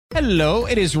Hello,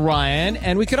 it is Ryan,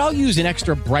 and we could all use an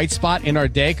extra bright spot in our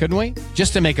day, couldn't we?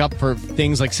 Just to make up for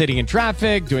things like sitting in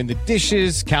traffic, doing the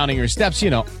dishes, counting your steps,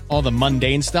 all the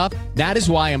mundane stuff. That is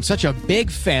why I'm such a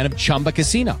big fan of Chumba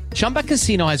Casino. Chumba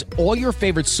Casino has all your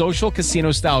favorite social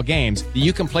casino-style games that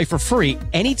you can play for free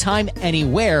anytime,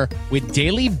 anywhere with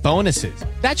daily bonuses.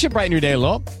 That should brighten your day a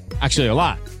little. Actually, a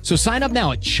lot. So sign up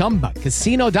now at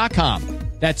ChumbaCasino.com.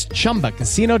 That's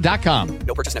ChumbaCasino.com.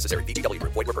 No purchase necessary. VGW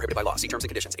Group. Void where prohibited by law. See terms and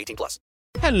conditions. 18+.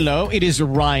 Hello, it is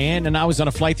Ryan, and I was on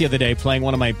a flight the other day playing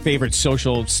one of my favorite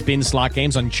social spin slot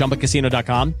games on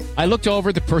ChumbaCasino.com. I looked over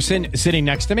at the person sitting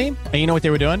next to me, and you know what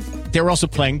they were doing? They were also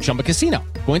playing Chumba Casino.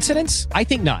 Coincidence? I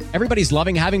think not. Everybody's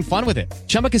loving having fun with it.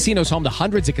 Chumba Casino is home to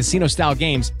hundreds of casino-style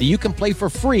games that you can play for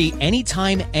free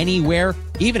anytime, anywhere,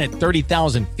 even at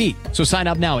 30,000 feet. So sign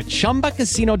up now at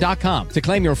ChumbaCasino.com to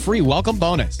claim your free welcome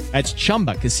bonus. That's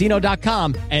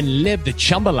ChumbaCasino.com and live the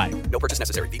Chumba life. No purchase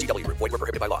necessary. VGW Group. Void where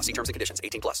prohibited by law. See terms and conditions.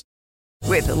 18+.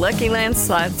 With the Lucky Land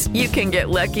Slots, you can get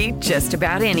lucky just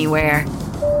about anywhere.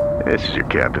 This is your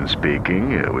captain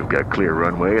speaking. We've got clear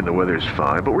runway and the weather's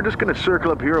fine, but we're just going to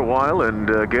circle up here a while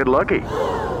and get lucky.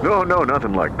 No,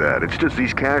 nothing like that. It's just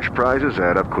these cash prizes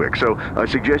add up quick. So I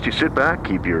suggest you sit back,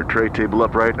 keep your tray table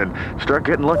upright, and start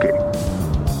getting lucky.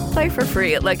 Play for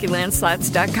free at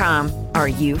LuckyLandSlots.com. Are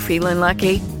you feeling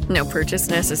lucky? No purchase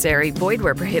necessary. Void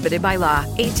where prohibited by law.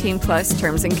 18+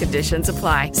 terms and conditions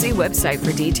apply. See website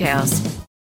for details.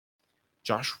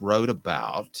 Josh wrote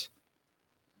about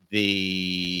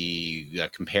the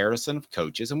comparison of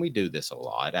coaches, and we do this a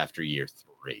lot after year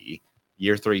 3.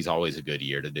 Year 3 is always a good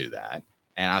year to do that.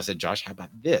 And I said, Josh, how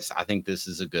about this? I think this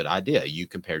is a good idea. You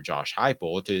compare Josh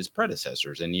Heupel to his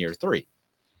predecessors in year 3.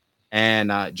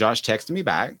 And Josh texted me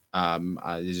back.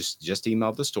 I just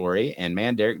emailed the story, and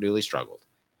man, Derek Dooley struggled.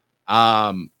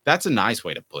 That's a nice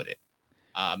way to put it.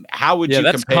 How would you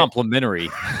that's compare? Complimentary.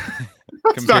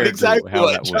 That's not exactly how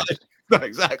what that Josh, works. not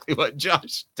exactly what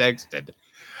Josh texted.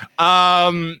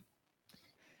 How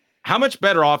much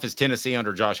better off is Tennessee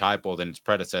under Josh Heupel than its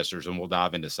predecessors? And we'll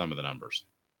dive into some of the numbers.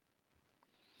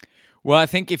 Well, I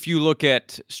think if you look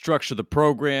at structure of the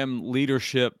program,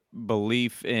 leadership,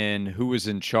 belief in who is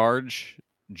in charge,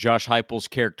 Josh Heupel's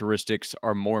characteristics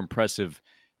are more impressive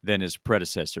than his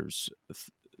predecessors.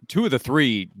 2 of the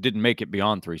 3 didn't make it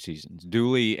beyond 3 seasons.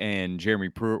 Dooley and Jeremy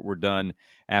Pruitt were done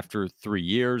after 3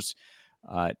 years.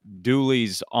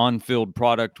 Dooley's on-field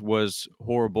product was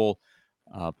horrible.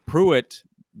 Pruitt,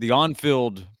 the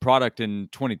on-field product in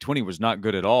 2020 was not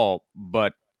good at all,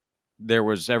 but there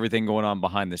was everything going on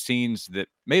behind the scenes that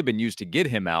may have been used to get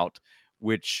him out,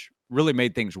 which really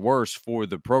made things worse for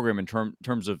the program in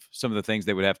terms of some of the things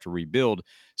they would have to rebuild.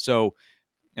 So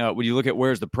when you look at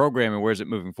where's the program and where's it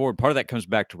moving forward, part of that comes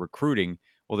back to recruiting.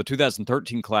 Well, the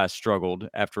 2013 class struggled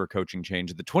after a coaching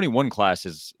change. The 21 class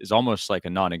is almost like a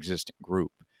non-existent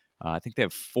group. I think they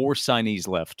have 4 signees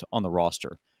left on the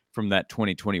roster from that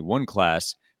 2021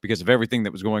 class because of everything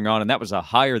that was going on, and that was a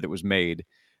hire that was made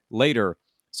later.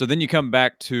 So then you come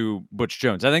back to Butch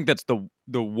Jones. I think that's the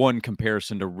one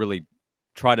comparison to really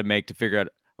try to make to figure out,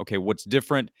 okay, what's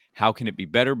different? How can it be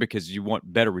better? Because you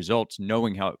want better results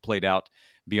knowing how it played out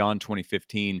beyond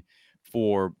 2015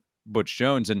 for Butch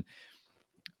Jones. And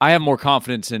I have more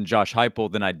confidence in Josh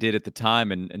Heupel than I did at the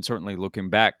time, and certainly looking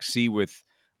back, see with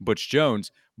Butch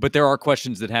Jones. But there are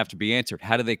questions that have to be answered.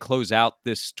 How do they close out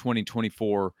this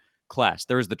 2024 class?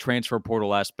 There is the transfer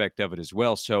portal aspect of it as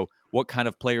well. So what kind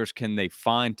of players can they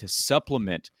find to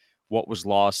supplement what was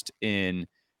lost in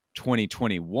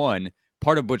 2021?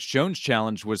 Part of Butch Jones'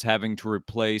 challenge was having to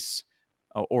replace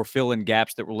or fill in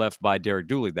gaps that were left by Derek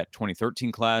Dooley. That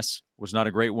 2013 class was not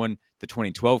a great one. The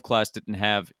 2012 class didn't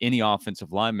have any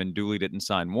offensive linemen. Dooley didn't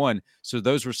sign one. So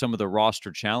those were some of the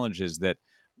roster challenges that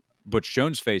Butch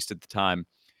Jones faced at the time.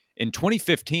 In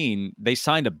 2015, they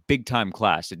signed a big-time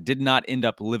class. It did not end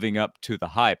up living up to the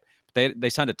hype. They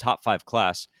signed a top 5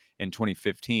 class in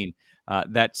 2015.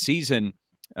 That season,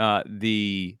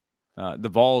 the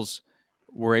Vols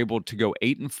were able to go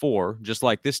 8-4, just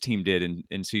like this team did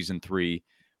in season 3,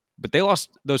 but they lost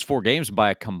those 4 games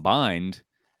by a combined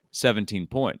 17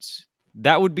 points.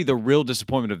 That would be the real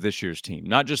disappointment of this year's team.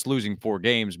 Not just losing 4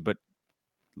 games, but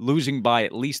losing by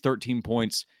at least 13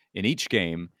 points in each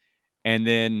game, and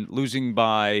then losing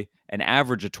by an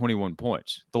average of 21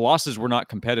 points. The losses were not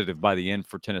competitive by the end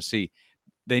for Tennessee.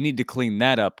 They need to clean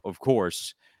that up, of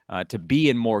course, to be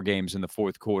in more games in the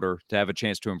fourth quarter, to have a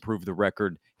chance to improve the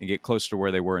record and get closer to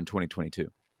where they were in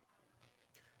 2022.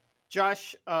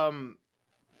 Josh,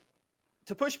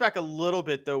 to push back a little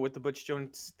bit, though, with the Butch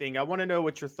Jones thing, I want to know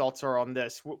what your thoughts are on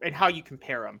this and how you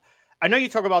compare them. I know you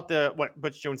talk about what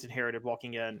Butch Jones inherited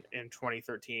walking in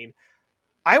 2013.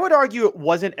 I would argue it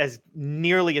wasn't as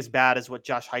nearly as bad as what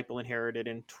Josh Heupel inherited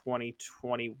in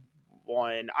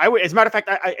 2021. As a matter of fact,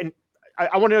 I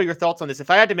want to know your thoughts on this. If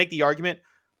I had to make the argument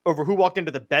over who walked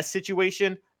into the best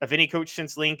situation of any coach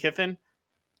since Lane Kiffin,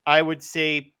 I would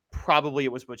say probably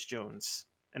it was Butch Jones.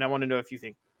 And I want to know if you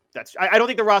think that's. I don't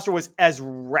think the roster was as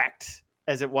wrecked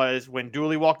as it was when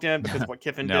Dooley walked in because of what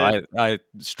Kiffin did. I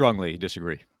strongly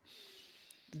disagree.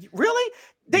 Really?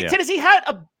 Tennessee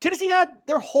had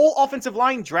their whole offensive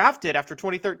line drafted after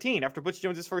 2013, after Butch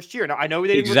Jones' first year. Now I know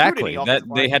they didn't recruit any offensive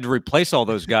line. They had to replace all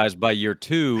those guys by year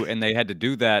 2, and they had to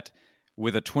do that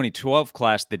with a 2012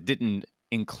 class that didn't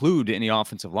include any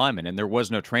offensive linemen, and there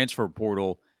was no transfer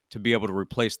portal to be able to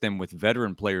replace them with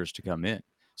veteran players to come in.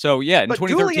 So yeah, in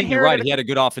 2013, you're right, he had a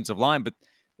good offensive line,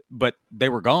 but they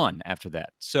were gone after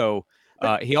that. So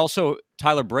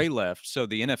Tyler Bray left, so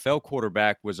the NFL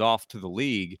quarterback was off to the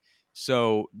league.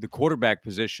 So the quarterback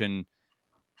position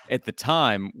at the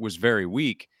time was very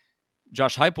weak.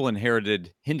 Josh Heupel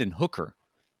inherited Hendon Hooker,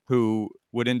 who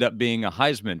would end up being a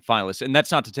Heisman finalist. And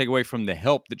that's not to take away from the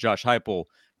help that Josh Heupel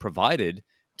provided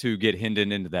to get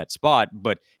Hendon into that spot.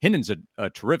 But Hendon's a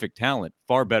terrific talent,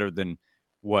 far better than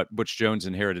what Butch Jones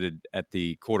inherited at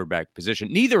the quarterback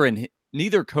position.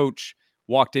 Neither coach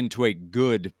walked into a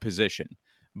good position,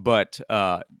 but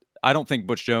I don't think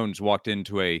Butch Jones walked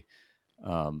into a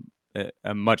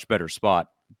much better spot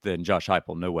than Josh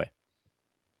Heupel. No way.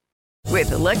 With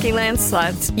the Lucky Land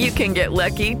Slots, you can get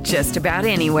lucky just about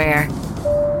anywhere.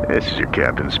 This is your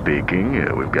captain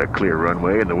speaking. We've got clear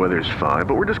runway and the weather's fine,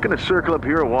 but we're just going to circle up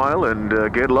here a while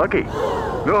and get lucky.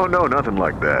 No, nothing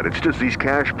like that. It's just these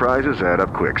cash prizes add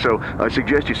up quick. So I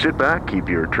suggest you sit back, keep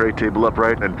your tray table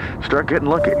upright, and start getting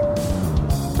lucky.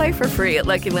 Play for free at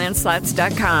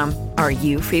LuckyLandSlots.com. Are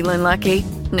you feeling lucky?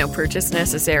 No purchase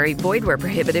necessary. Void where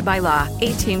prohibited by law.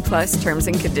 18+ terms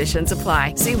and conditions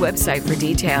apply. See website for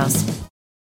details.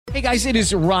 Hey guys, it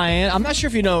is Ryan. I'm not sure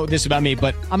if you know this about me,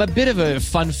 but I'm a bit of a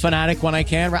fun fanatic when I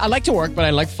can. I like to work, but I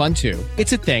like fun too.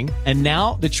 It's a thing. And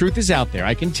now the truth is out there.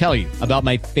 I can tell you about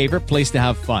my favorite place to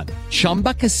have fun.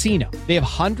 Chumba Casino. They have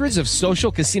hundreds of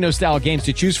social casino style games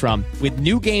to choose from with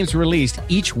new games released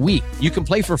each week. You can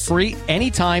play for free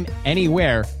anytime,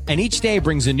 anywhere. And each day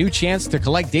brings a new chance to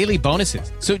collect daily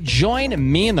bonuses. So join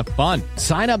me in the fun.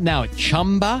 Sign up now at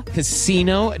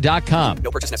ChumbaCasino.com.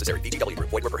 No purchase necessary. VGW.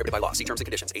 Void where prohibited by law. See terms and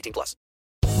conditions. 18+.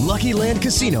 Lucky Land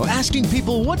Casino, asking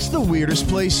people, what's the weirdest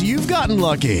place you've gotten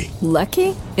lucky?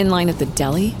 Lucky? In line at the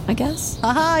deli, I guess?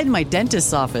 Aha, in my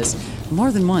dentist's office.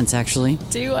 More than once, actually.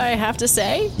 Do I have to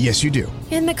say? Yes, you do.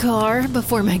 In the car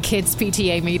before my kids'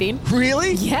 PTA meeting.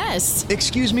 Really? Yes.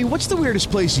 Excuse me, what's the weirdest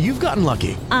place you've gotten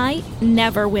lucky? I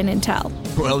never win and tell.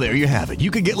 Well, there you have it. You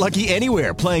can get lucky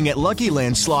anywhere, playing at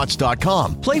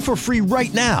LuckyLandSlots.com. Play for free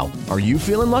right now. Are you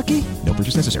feeling lucky? No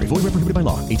purchase necessary. Void where prohibited by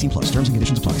law. 18+. Terms and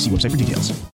conditions apply. See website for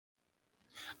details.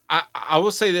 I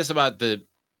will say this about the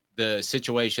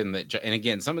situation that, and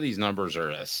again, some of these numbers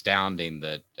are astounding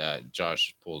that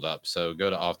Josh pulled up. So go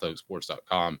to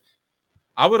offthehooksports.com.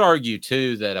 I would argue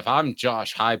too that if I'm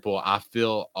Josh Heupel, I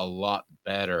feel a lot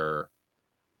better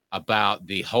about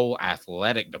the whole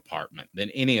athletic department than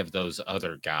any of those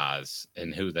other guys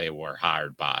and who they were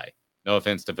hired by. No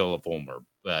offense to Philip Fulmer,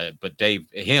 but Dave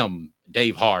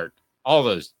Hart, all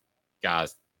those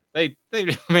guys, I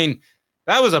mean,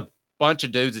 that was a bunch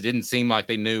of dudes that didn't seem like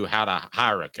they knew how to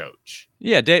hire a coach.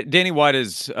 Yeah, Danny White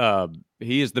is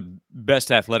he is the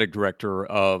best athletic director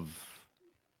of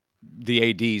the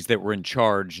ADs that were in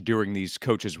charge during these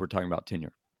coaches we're talking about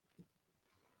tenure.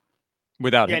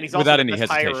 Without any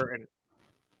hesitation.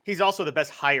 He's also the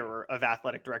best hirer of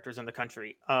athletic directors in the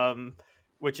country,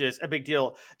 which is a big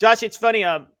deal. Josh, it's funny.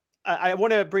 I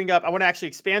want to actually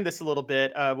expand this a little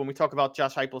bit when we talk about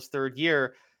Josh Heupel's third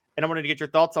year. And I wanted to get your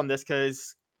thoughts on this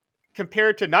because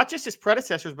compared to not just his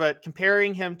predecessors, but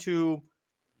comparing him to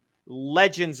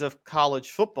legends of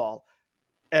college football,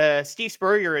 Steve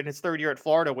Spurrier in his third year at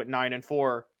Florida went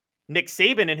 9-4. Nick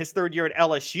Saban in his third year at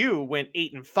LSU went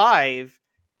 8-5.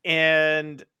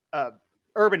 And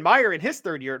Urban Meyer in his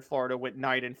third year at Florida went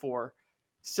 9-4.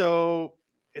 So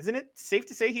isn't it safe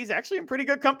to say he's actually in pretty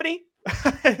good company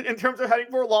in terms of having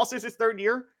 4 losses his third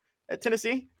year at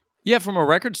Tennessee? Yeah, from a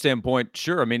record standpoint,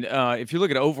 sure. I mean, if you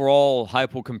look at overall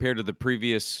Heupel compared to the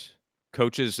previous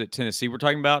coaches at Tennessee we're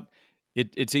talking about,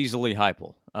 it's easily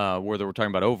Heupel, whether we're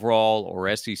talking about overall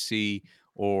or SEC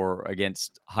or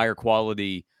against higher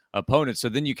quality opponents. So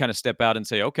then you kind of step out and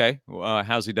say, okay,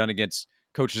 how's he done against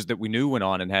coaches that we knew went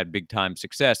on and had big time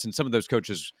success? And some of those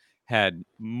coaches had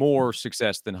more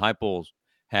success than Heupel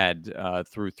had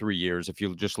through 3 years. If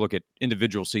you just look at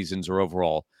individual seasons or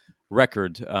overall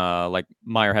record, like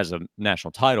Meyer has a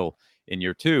national title in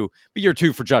year 2. But year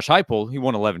 2 for Josh Heupel, he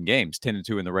won 11 games,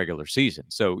 10-2 in the regular season.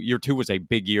 So year 2 was a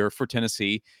big year for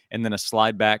Tennessee, and then a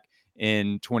slide back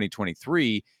in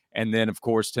 2023. And then, of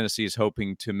course, Tennessee is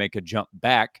hoping to make a jump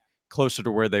back closer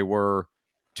to where they were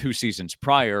 2 seasons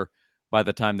prior by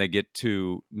the time they get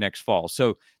to next fall.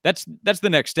 So that's the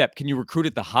next step. Can you recruit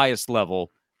at the highest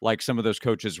level like some of those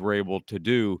coaches were able to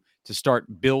do to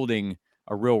start building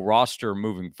a real roster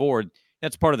moving forward?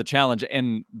 That's part of the challenge.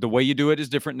 And the way you do it is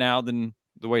different now than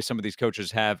the way some of these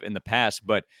coaches have in the past.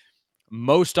 But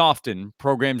most often,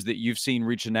 programs that you've seen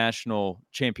reach a national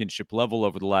championship level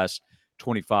over the last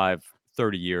 25,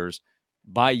 30 years,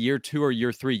 by year 2 or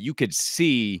year 3, you could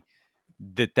see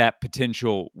that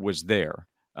potential was there.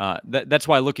 That's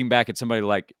why looking back at somebody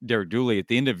like Derek Dooley at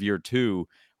the end of year 2,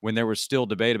 when there was still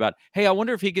debate about, hey, I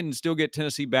wonder if he can still get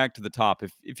Tennessee back to the top.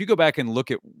 If you go back and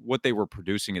look at what they were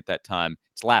producing at that time,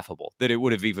 it's laughable that it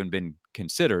would have even been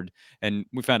considered. And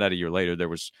we found out a year later there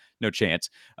was no chance.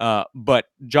 But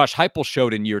Josh Heupel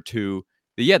showed in year 2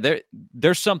 that, yeah,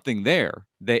 there's something there.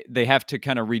 They have to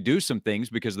kind of redo some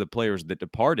things because of the players that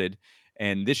departed.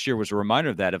 And this year was a reminder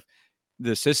of that, of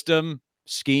the system,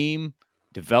 scheme,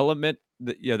 development.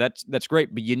 That's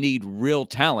great, but you need real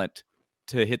talent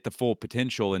to hit the full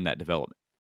potential in that development.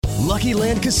 Lucky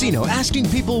Land Casino, asking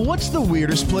people, what's the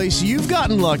weirdest place you've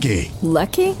gotten lucky?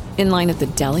 Lucky? In line at the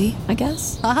deli, I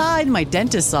guess? Aha, in my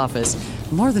dentist's office.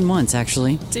 More than once,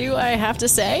 actually. Do I have to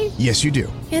say? Yes, you do.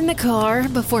 In the car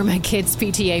before my kids'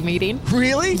 PTA meeting.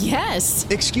 Really? Yes.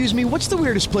 Excuse me, what's the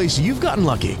weirdest place you've gotten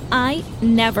lucky? I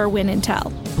never win and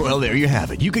tell. Well, there you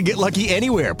have it. You can get lucky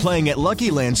anywhere, playing at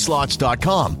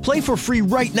LuckyLandSlots.com. Play for free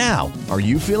right now. Are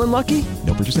you feeling lucky?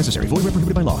 No purchase necessary. Void where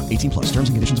prohibited by law. 18+. Terms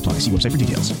and conditions apply. See website for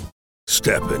details.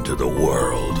 Step into the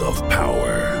world of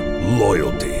power,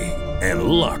 loyalty, and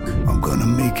luck. I'm gonna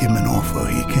make him an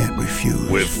offer he can't refuse.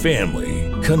 With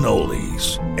family,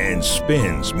 cannolis, and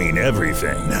spins mean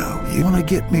everything. Now, you wanna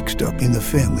get mixed up in the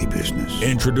family business.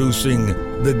 Introducing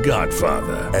The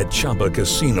Godfather at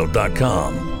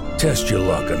ChumbaCasino.com. Test your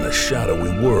luck in the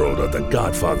shadowy world of The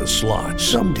Godfather slot.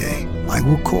 Someday, I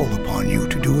will call upon you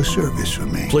to do a service for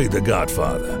me. Play The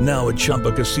Godfather now at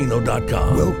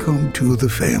ChumbaCasino.com. Welcome to the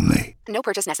family. No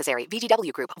purchase necessary.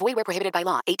 VGW Group. Void where prohibited by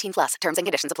law. 18+. Terms and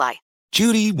conditions apply.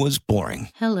 Judy was boring.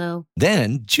 Hello.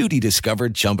 Then Judy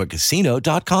discovered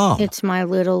ChumbaCasino.com. It's my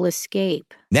little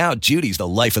escape. Now Judy's the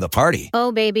life of the party.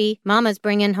 Oh, baby, mama's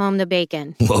bringing home the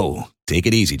bacon. Whoa, take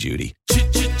it easy, Judy.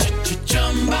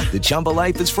 The Chumba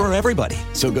life is for everybody.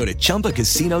 So go to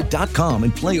ChumbaCasino.com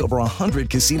and play over 100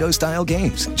 casino-style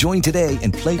games. Join today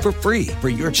and play for free for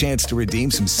your chance to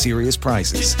redeem some serious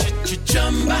prizes.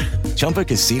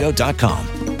 ChumbaCasino.com.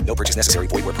 No purchase necessary.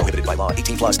 Void where prohibited by law.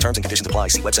 18+. Terms and conditions apply.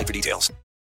 See website for details.